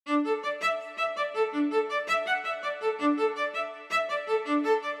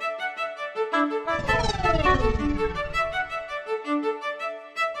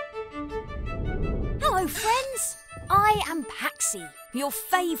your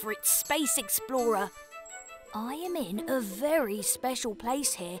favourite space explorer. I am in a very special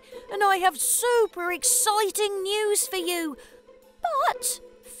place here, and I have super exciting news for you. But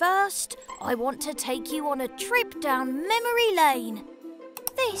first, I want to take you on a trip down memory lane.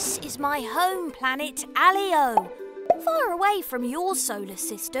 This is my home planet, Alio, far away from your solar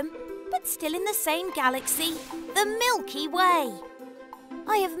system, but still in the same galaxy, the Milky Way.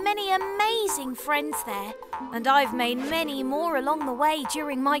 I have many amazing friends there, and I've made many more along the way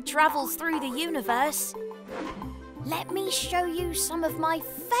during my travels through the universe. Let me show you some of my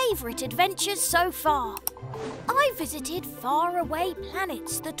favourite adventures so far. I visited faraway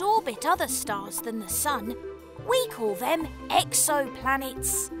planets that orbit other stars than the Sun. We call them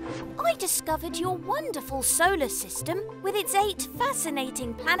exoplanets. I discovered your wonderful solar system with its 8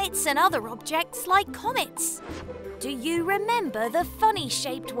 fascinating planets and other objects like comets. Do you remember the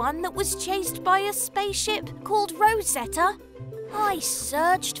funny-shaped one that was chased by a spaceship called Rosetta? I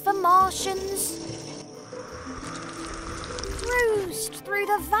searched for Martians, cruised through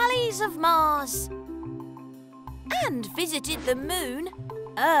the valleys of Mars, and visited the Moon,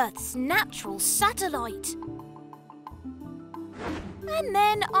 Earth's natural satellite. And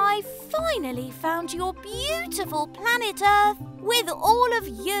then I finally found your beautiful planet Earth with all of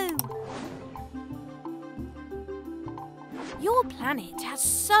you. Your planet has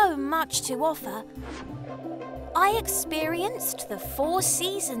so much to offer. I experienced the 4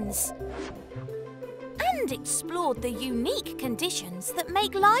 seasons and explored the unique conditions that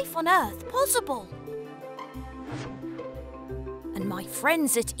make life on Earth possible. And my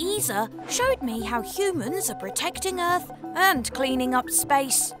friends at ESA showed me how humans are protecting Earth and cleaning up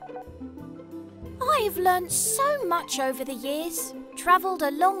space. I've learned so much over the years, travelled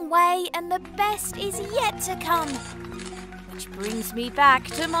a long way, and the best is yet to come. Which brings me back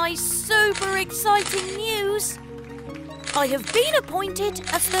to my super exciting news. I have been appointed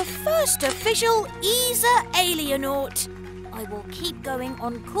as the first official ESA alienaut. I will keep going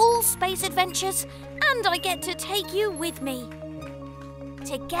on cool space adventures, and I get to take you with me.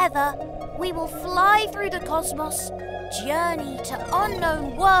 Together, we will fly through the cosmos, journey to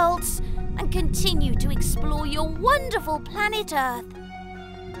unknown worlds, and continue to explore your wonderful planet Earth.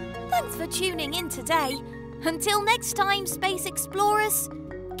 Thanks for tuning in today. Until next time, space explorers,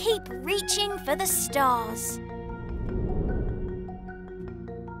 keep reaching for the stars.